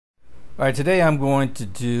Alright, today I'm going to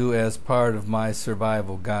do, as part of my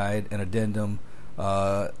survival guide, an addendum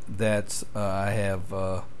that I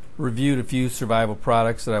have reviewed a few survival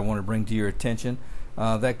products that I want to bring to your attention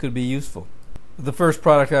that could be useful. The first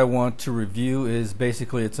product I want to review is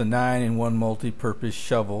basically it's a 9-in-1 multi-purpose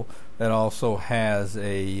shovel that also has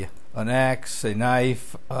an axe, a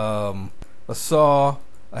knife, a saw,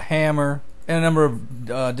 a hammer, and a number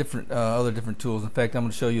of different other different tools. In fact, I'm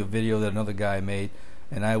going to show you a video that another guy made,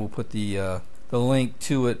 and I will put the link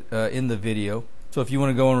to it in the video. So if you want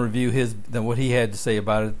to go and review what he had to say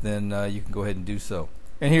about it, then you can go ahead and do so.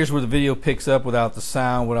 And here's where the video picks up without the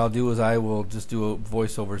sound. What I'll do is I will just do a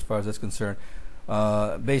voiceover as far as that's concerned.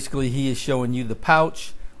 Basically, he is showing you the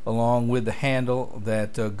pouch along with the handle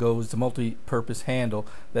that goes, the multi-purpose handle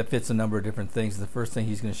that fits a number of different things. The first thing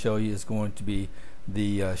he's going to show you is going to be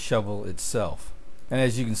the shovel itself. And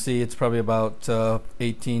as you can see, it's probably about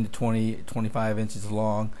 18 to 20, 25 inches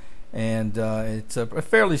long, and it's a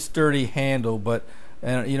fairly sturdy handle. But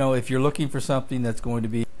you know, if you're looking for something that's going to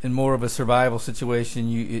be in more of a survival situation,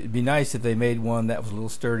 it'd be nice if they made one that was a little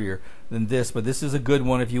sturdier than this. But this is a good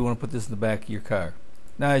one if you want to put this in the back of your car.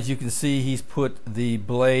 Now, as you can see, he's put the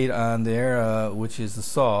blade on there, which is the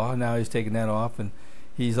saw. Now he's taking that off, and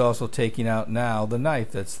he's also taking out now the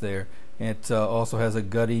knife that's there. It also has a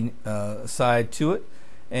gutting side to it,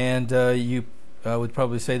 and you would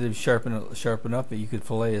probably say that if you sharpen up, you could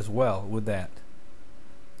fillet as well with that.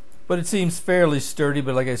 But it seems fairly sturdy.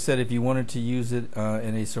 But like I said, if you wanted to use it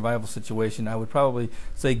in a survival situation, I would probably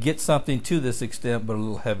say get something to this extent, but a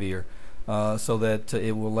little heavier, so that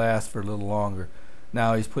it will last for a little longer.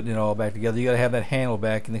 Now he's putting it all back together. You got to have that handle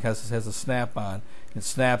back, and because it has a snap on, it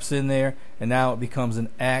snaps in there, and now it becomes an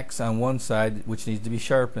axe on one side, which needs to be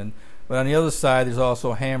sharpened. But on the other side, there's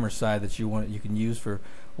also a hammer side that you can use for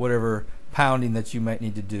whatever pounding that you might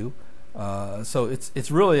need to do. So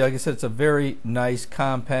it's really, like I said, it's a very nice,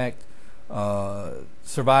 compact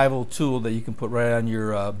survival tool that you can put right on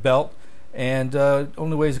your belt, and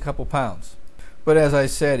only weighs a couple pounds. But as I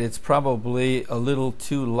said, it's probably a little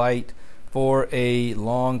too light for a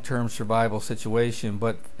long-term survival situation.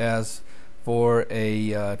 But as for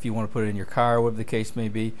if you want to put it in your car, whatever the case may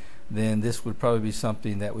be, then this would probably be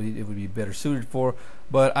something that it would be better suited for.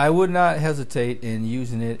 But I would not hesitate in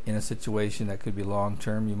using it in a situation that could be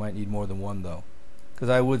long-term. You might need more than one, though, because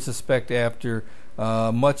I would suspect after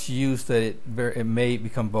much use that it may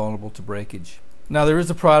become vulnerable to breakage. Now, there is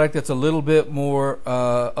a product that's a little bit more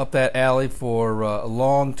up that alley for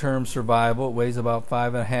long-term survival. It weighs about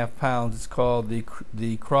 5.5 pounds. It's called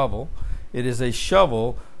the Crovel. It is a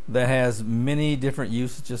shovel that has many different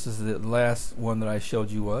uses, just as the last one that I showed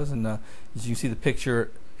you was. And as you can see the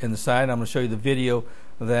picture in the side, I'm going to show you the video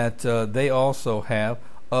that they also have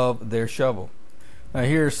of their shovel. Now,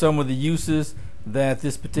 here are some of the uses that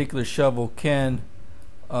this particular shovel can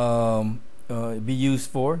be used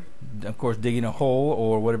for. Of course, digging a hole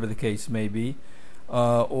or whatever the case may be,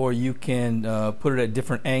 or you can put it at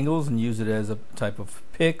different angles and use it as a type of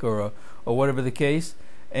pick or whatever the case,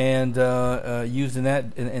 and used in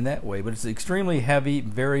that way. But it's extremely heavy,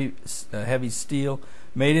 very heavy steel,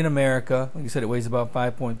 made in America. Like I said, it weighs about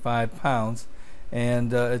 5.5 pounds,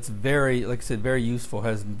 and it's very, like I said, very useful.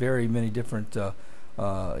 Has very many different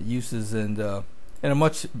uses, and a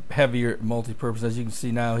much heavier multi-purpose. As you can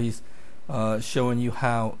see now, he's showing you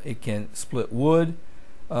how it can split wood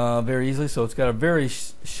very easily. So it's got a very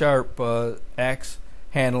sharp axe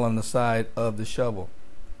handle on the side of the shovel.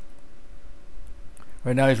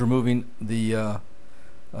 Right now he's removing the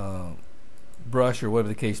brush or whatever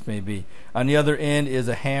the case may be. On the other end is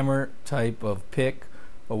a hammer type of pick,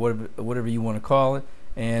 or whatever you want to call it,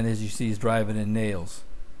 and as you see, he's driving in nails.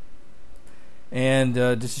 And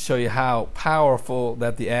just to show you how powerful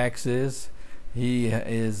that the axe is, he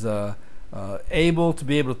is able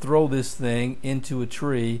to throw this thing into a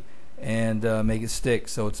tree and make it stick.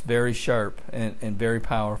 So it's very sharp and very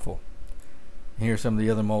powerful. Here are some of the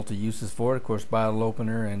other multi-uses for it. Of course, bottle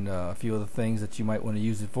opener and a few other things that you might want to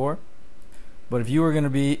use it for. But if you were going to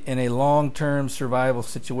be in a long-term survival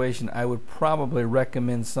situation, I would probably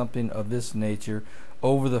recommend something of this nature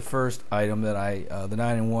over the first item that the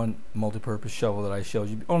 9-in-1 multi-purpose shovel that I showed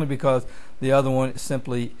you, only because the other one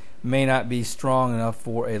simply may not be strong enough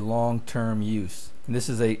for a long-term use. And this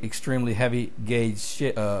is a extremely heavy gauge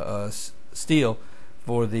steel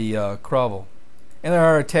for the Crovel. And there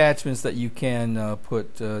are attachments that you can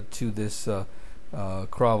put to this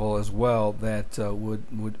Crovel as well that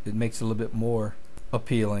it makes it a little bit more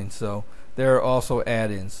appealing. So there are also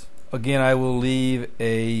add-ins. Again, I will leave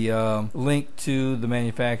a link to the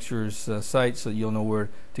manufacturer's site so you'll know where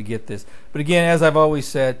to get this. But again, as I've always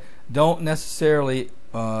said, don't necessarily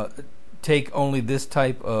take only this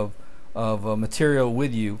type of material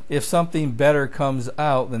with you. If something better comes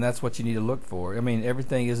out, then that's what you need to look for. I mean,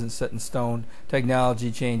 everything isn't set in stone.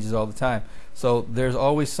 Technology changes all the time. So there's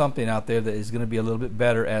always something out there that is going to be a little bit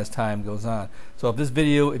better as time goes on. So if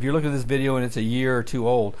you're looking at this video and it's a year or two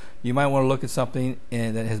old, you might want to look at something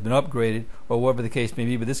that has been upgraded or whatever the case may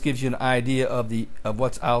be. But this gives you an idea of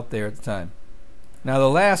what's out there at the time. Now, the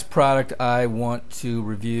last product I want to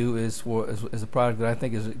review is a product that I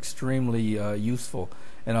think is extremely useful.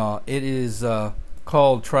 And it is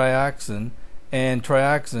called trioxin, and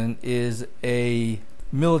trioxin is a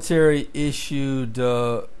military issued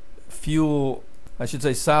fuel, I should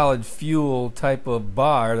say solid fuel type of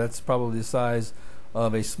bar that's probably the size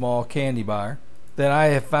of a small candy bar that I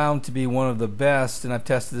have found to be one of the best. And I've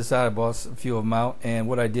tested this out. I bought a few of them out, and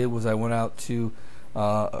what I did was I went out to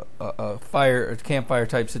a campfire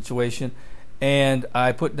type situation, and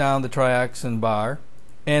I put down the trioxin bar,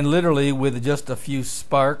 and literally with just a few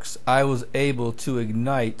sparks I was able to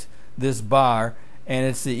ignite this bar. And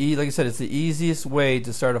it's like I said, it's the easiest way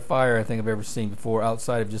to start a fire I think I've ever seen before,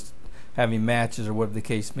 outside of just having matches or whatever the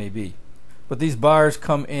case may be. But these bars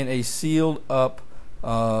come in a sealed up,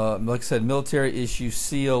 like I said, military issue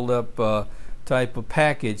sealed up type of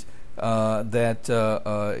package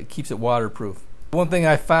that keeps it waterproof. One thing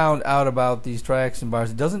I found out about these trioxin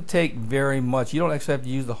bars, it doesn't take very much. You don't actually have to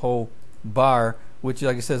use the whole bar, which,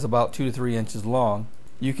 like I said, is about 2 to 3 inches long.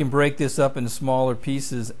 You can break this up into smaller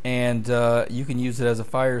pieces, and you can use it as a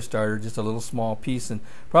fire starter, just a little small piece, and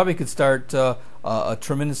probably could start a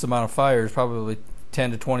tremendous amount of fires, probably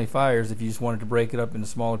 10 to 20 fires if you just wanted to break it up into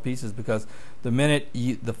smaller pieces, because the minute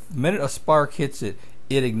a spark hits it,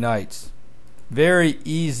 it ignites. Very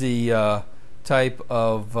easy type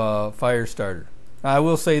of fire starter. Now, I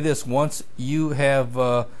will say this: once you have,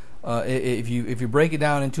 if you break it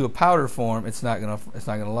down into a powder form, it's not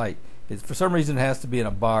gonna light. For some reason, it has to be in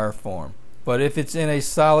a bar form. But if it's in a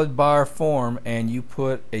solid bar form and you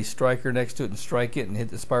put a striker next to it and strike it and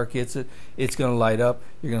the spark hits it, it's going to light up.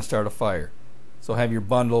 You're going to start a fire. So have your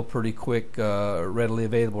bundle pretty quick, readily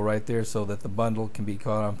available right there, so that the bundle can be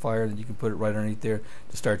caught on fire, and you can put it right underneath there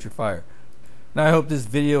to start your fire. Now, I hope this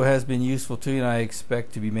video has been useful to you, and I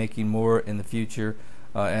expect to be making more in the future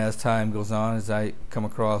as time goes on, as I come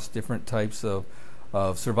across different types of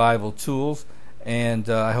survival tools, and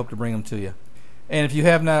I hope to bring them to you. And if you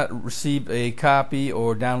have not received a copy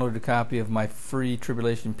or downloaded a copy of my free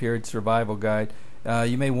Tribulation Period Survival Guide,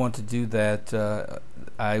 you may want to do that.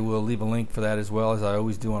 I will leave a link for that, as well as I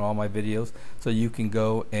always do on all my videos, so you can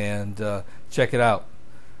go and check it out.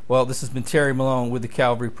 Well, this has been Terry Malone with the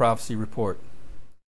Calvary Prophecy Report.